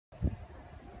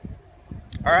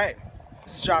All right,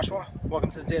 this is Joshua.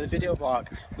 Welcome to the Daily Video Blog.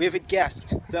 We have a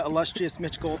guest, the illustrious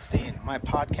Mitch Goldstein, my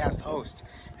podcast host,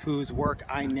 whose work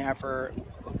I never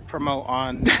promote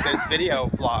on this video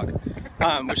blog,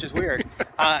 which is weird.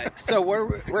 So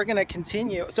we're going to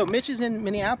continue. So Mitch is in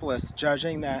Minneapolis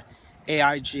judging the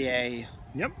AIGA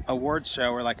awards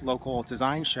show, or like local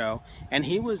design show, and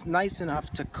he was nice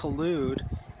enough to collude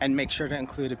and make sure to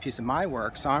include a piece of my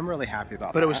work, so I'm really happy about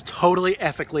that. But it was totally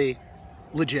ethically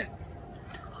legit.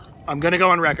 I'm going to go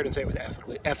on record and say it was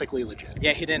ethically legit.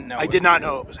 Yeah, he didn't know. I did not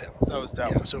know it was him. So it was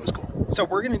dope. Yeah, so it was cool. So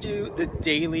we're going to do the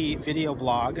daily video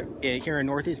blog here in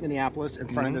Northeast Minneapolis in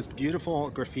front of this beautiful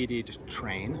graffitied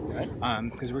train,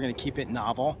 because we're going to keep it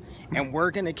novel. And we're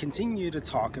going to continue to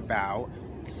talk about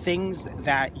things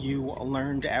that you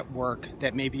learned at work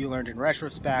that maybe you learned in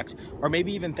retrospect, or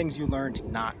maybe even things you learned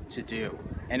not to do.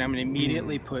 And I'm going to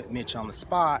immediately put Mitch on the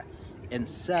spot and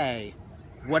say,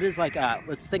 what is like,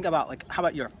 let's think about like, how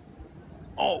about your,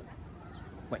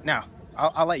 no,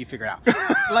 I'll let you figure it out.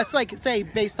 Let's like say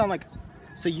based on like,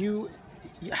 so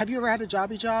have you ever had a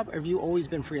jobby job, or have you always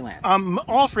been freelance?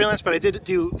 All freelance, but I did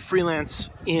do freelance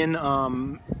in,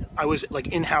 I was like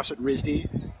in-house at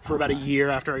RISD for about a year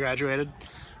after I graduated.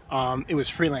 It was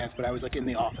freelance, but I was like in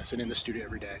the office and in the studio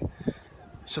every day.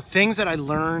 So things that I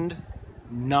learned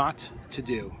not to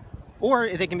do. Or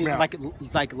they can be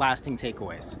like lasting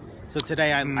takeaways. So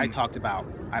today I talked about,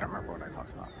 I don't remember what I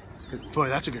talked about. Boy,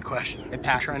 that's a good question. It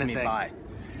passes me by.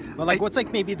 But like, what's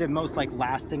like maybe the most like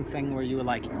lasting thing where you were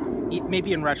like,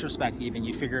 maybe in retrospect even,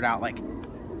 you figured out like,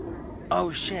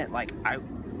 oh shit, like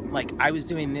I was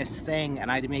doing this thing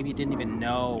and I maybe didn't even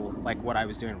know like what I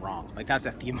was doing wrong. Like that's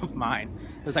a theme of mine.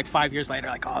 It was like 5 years later,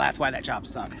 like, oh, that's why that job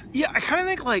sucked. Yeah, I kind of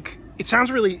think like, it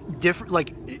sounds really different,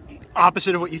 like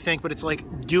opposite of what you think, but it's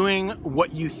like doing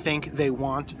what you think they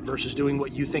want versus doing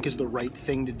what you think is the right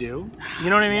thing to do.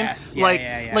 You know what I mean? Yes. Yeah,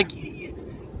 like, like,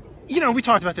 you know, we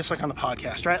talked about this like on the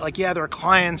podcast, right? Like, yeah, there are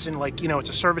clients and like, you know,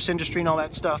 it's a service industry and all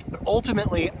that stuff, but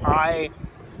ultimately I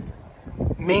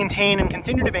maintain and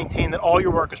continue to maintain that all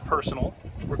your work is personal,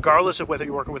 regardless of whether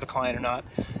you're working with a client or not,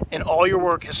 and all your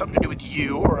work has something to do with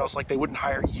you, or else like they wouldn't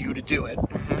hire you to do it,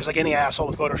 because like any asshole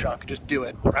with Photoshop could just do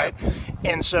it, right?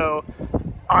 And so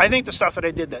I think the stuff that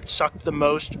I did that sucked the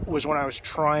most was when I was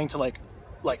trying to like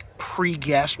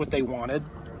pre-guess what they wanted,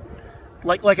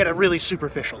 like at a really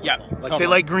superficial level. Like totally. They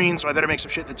like green, so I better make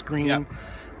some shit that's green. And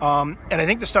I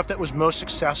think the stuff that was most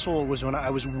successful was when I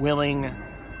was willing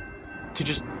to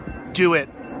just do it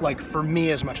like for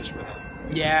me as much as for them.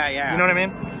 Yeah, yeah. You know what I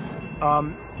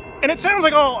mean? And it sounds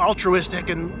like all altruistic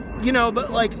and, you know, but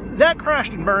like that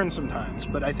crashed and burned sometimes.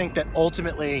 But I think that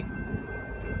ultimately,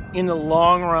 in the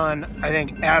long run, I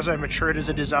think as I've matured as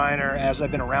a designer, as I've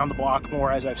been around the block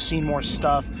more, as I've seen more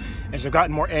stuff, as I've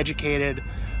gotten more educated,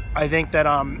 I think that,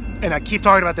 and I keep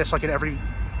talking about this like in every,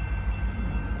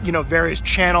 you know, various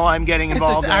channel I'm getting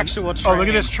involved in. Actual train. Oh, look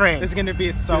at this train. It's going to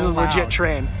be so This is a legit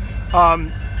train.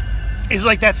 Is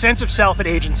like that sense of self and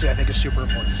agency, I think, is super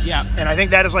important. Yeah. And I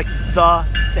think that is like the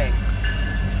thing.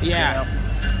 Yeah. You know?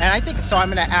 And I think, so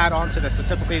I'm going to add on to this. So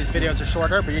typically these videos are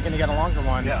shorter, but you're going to get a longer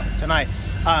one tonight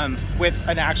with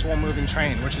an actual moving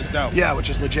train, which is dope. Yeah, which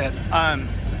is legit.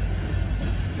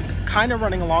 Kind of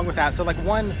running along with that. So like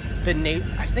I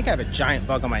think I have a giant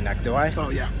bug on my neck, do I? Oh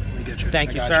yeah, let me get you.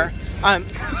 Thank you, sir.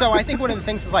 So I think one of the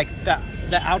things is like the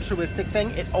altruistic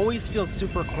thing, it always feels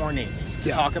super corny to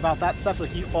talk about that stuff.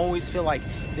 Like you always feel like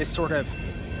this sort of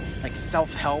like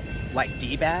self-help, like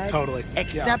D-bag. Totally.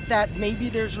 Except that maybe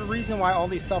there's a reason why all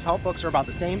these self-help books are about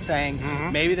the same thing.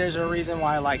 Maybe there's a reason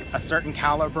why like a certain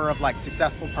caliber of like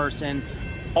successful person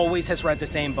always has read the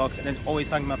same books and is always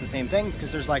talking about the same things,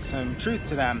 because there's like some truth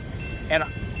to them. And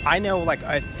I know like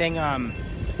a thing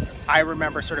I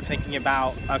remember sort of thinking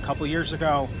about a couple years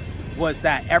ago was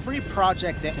that every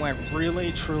project that went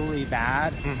really truly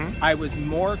bad, I was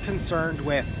more concerned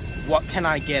with what can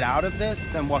I get out of this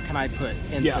than what can I put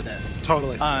into this.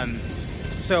 Totally.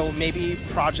 So maybe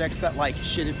projects that like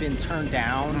should have been turned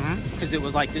down because it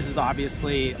was like, this is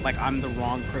obviously like I'm the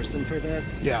wrong person for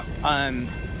this. And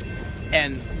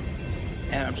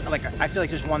I'm like, I feel like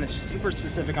there's one that's super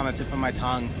specific on the tip of my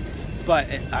tongue, but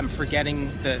I'm forgetting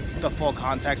the full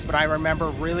context. But I remember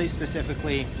really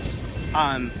specifically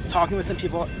talking with some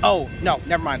people. Oh no,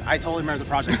 never mind. I totally remember the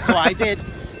project. So I did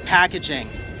packaging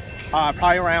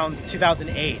probably around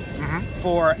 2008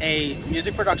 for a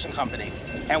music production company,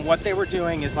 and what they were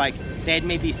doing is like they had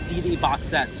made these CD box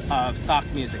sets of stock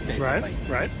music, basically.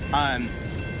 Right.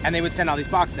 And they would send all these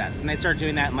box sets, and they started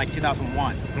doing that in like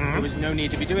 2001. There was no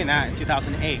need to be doing that in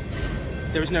 2008.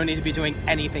 There was no need to be doing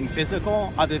anything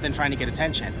physical other than trying to get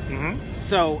attention.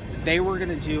 So they were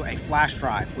going to do a flash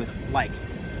drive with like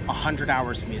 100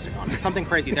 hours of music on it. Something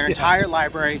crazy. Their entire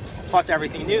library, plus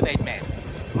everything new they'd made.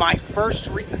 My first,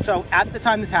 so at the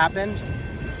time this happened,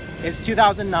 it's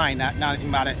 2009, now that I think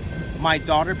about it. My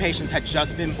daughter Patience had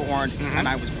just been born, and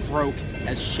I was broke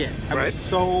as shit. I was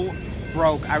so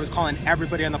broke. I was calling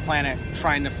everybody on the planet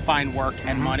trying to find work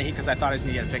and money because I thought I was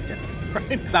gonna get evicted.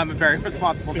 Because I'm a very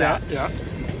responsible dad.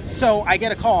 So I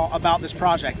get a call about this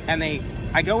project, and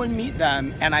I go and meet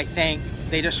them, and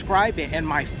they describe it, and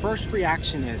my first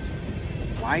reaction is,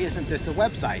 why isn't this a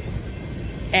website?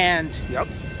 And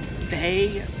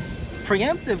they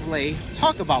preemptively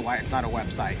talk about why it's not a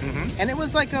website. And it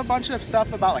was like a bunch of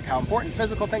stuff about like how important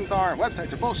physical things are, and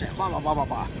websites are bullshit, blah, blah, blah, blah,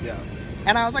 blah.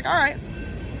 And I was like, all right,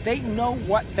 they know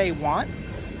what they want,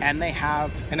 and they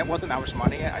have, and it wasn't that much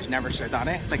money, I never should have done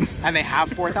it. It's like, and they have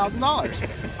 $4,000.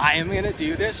 I am gonna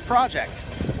do this project.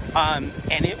 And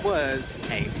it was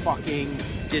a fucking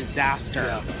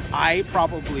disaster. I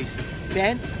probably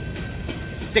spent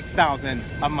 $6,000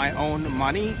 of my own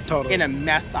money in a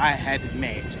mess I had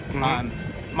made.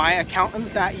 My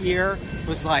accountant that year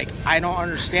was like, I don't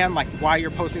understand like why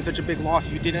you're posting such a big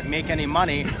loss. You didn't make any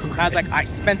money. And I was like, I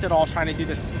spent it all trying to do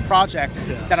this project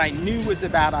that I knew was a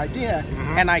bad idea,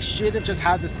 and I should have just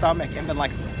had the stomach and been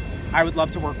like, I would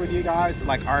love to work with you guys.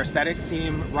 Like, our aesthetics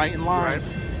seem right in line,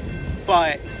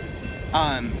 but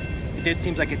this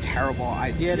seems like a terrible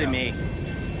idea to me.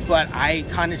 But I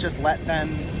kind of just let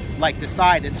them like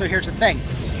decide. And so here's the thing,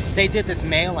 they did this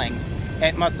mailing.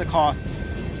 It must have cost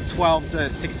 $12,000 to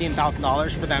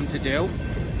 $16,000 for them to do,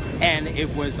 and it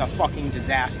was a fucking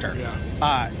disaster.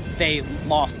 They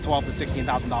lost $12,000 to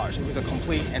 $16,000. It was a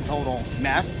complete and total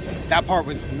mess. That part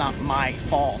was not my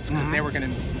fault because they were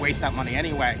going to waste that money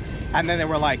anyway. And then they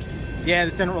were like, yeah,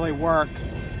 this didn't really work.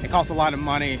 It costs a lot of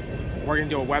money. We're going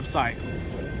to do a website.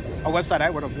 A website I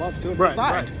would have loved to have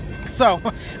designed. So,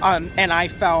 and I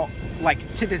felt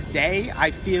like, to this day,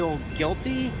 I feel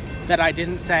guilty that I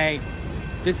didn't say,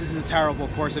 this is a terrible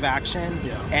course of action,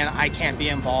 and I can't be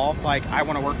involved. Like, I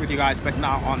want to work with you guys, but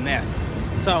not on this.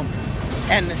 So,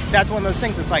 and that's one of those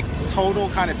things. It's like total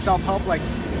kind of self-help, like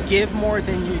give more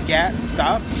than you get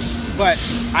stuff. But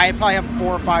I probably have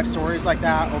 4 or 5 stories like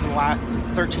that over the last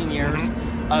 13 years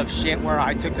of shit where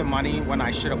I took the money when I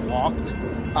should have walked.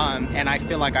 And I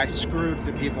feel like I screwed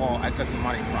the people I took the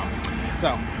money from. So,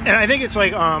 and I think it's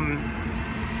like,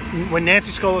 when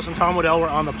Nancy Skolos and Tom Waddell were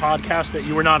on the podcast that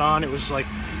you were not on, it was like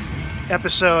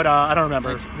episode, I don't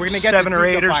remember, we're gonna get 7 or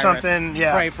 8 or something.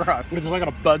 Pray for us. There's like a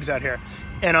lot of bugs out here.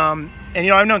 And you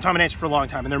know, I've known Tom and Nancy for a long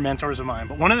time, and they're mentors of mine.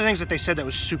 But one of the things that they said that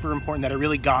was super important that I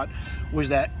really got was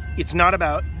that it's not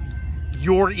about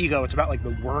your ego, it's about like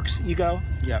the work's ego.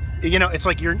 You know, it's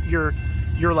like you're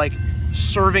like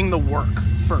serving the work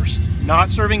first,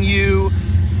 not serving you.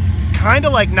 Kind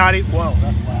of like not. Whoa,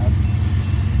 that's loud.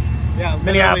 Yeah,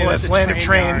 Minneapolis, land of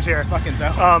trains here. It's fucking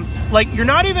dope. Like, you're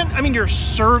not even, I mean, you're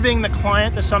serving the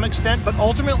client to some extent, but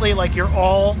ultimately, like, you're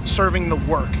all serving the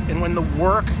work. And when the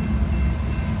work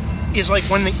is like,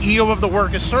 when the ego of the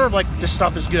work is served, like, this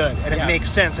stuff is good, and it makes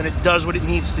sense, and it does what it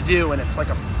needs to do, and it's like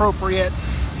appropriate,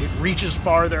 it reaches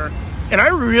farther. And I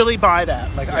really buy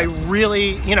that. Like, I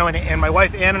really, you know, and my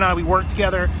wife Ann and I, we work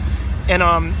together,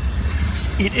 and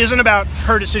it isn't about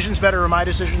her decision's better or my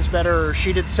decision's better, or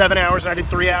she did 7 hours and I did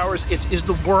 3 hours. It's, is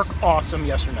the work awesome,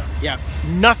 yes or no?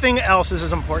 Nothing else is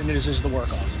as important as is the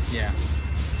work awesome.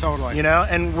 Totally. You know,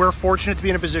 and we're fortunate to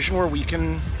be in a position where we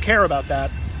can care about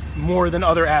that more than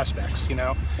other aspects, you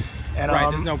know? And,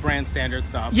 there's no brand standard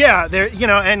stuff. There, you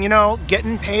know, and, you know,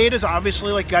 getting paid is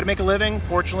obviously, like, got to make a living.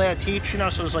 Fortunately, I teach, you know,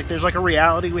 so there's like a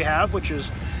reality we have, which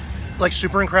is like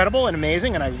super incredible and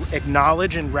amazing, and I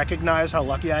acknowledge and recognize how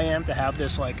lucky I am to have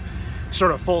this like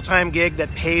sort of full-time gig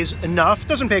that pays enough,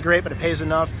 doesn't pay great, but it pays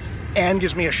enough and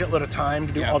gives me a shitload of time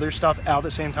to do other stuff at the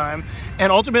same time.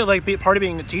 And ultimately, like, part of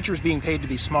being a teacher is being paid to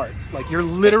be smart. Like, you're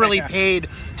literally paid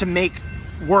to make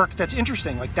work that's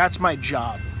interesting. Like, that's my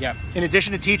job. In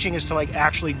addition to teaching is to like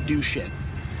actually do shit.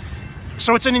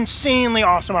 So it's an insanely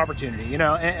awesome opportunity, you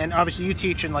know, and obviously you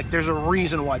teach, and like there's a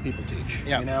reason why people teach,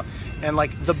 you know, and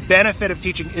like the benefit of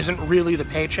teaching isn't really the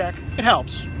paycheck. It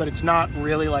helps, but it's not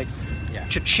really like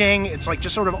cha-ching. It's like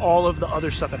just sort of all of the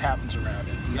other stuff that happens around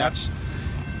it. And that's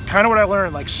kind of what I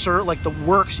learned. Like, like the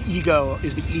work's ego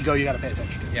is the ego you got to pay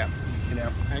attention to. You know,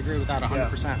 I agree with that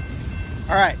 100%.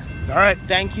 All right.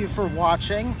 Thank you for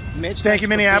watching, Mitch. Thank you,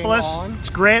 Minneapolis. It's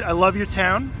great. I love your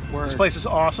town. This place is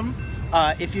awesome.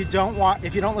 If you don't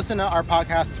listen to our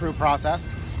podcast through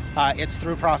Process, it's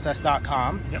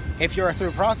throughprocess.com. If you're a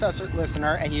Through Process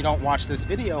listener and you don't watch this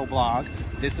video blog,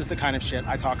 this is the kind of shit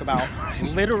I talk about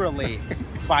literally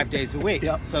 5 days a week.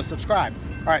 So subscribe.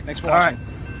 All right, thanks for watching.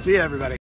 See you, everybody.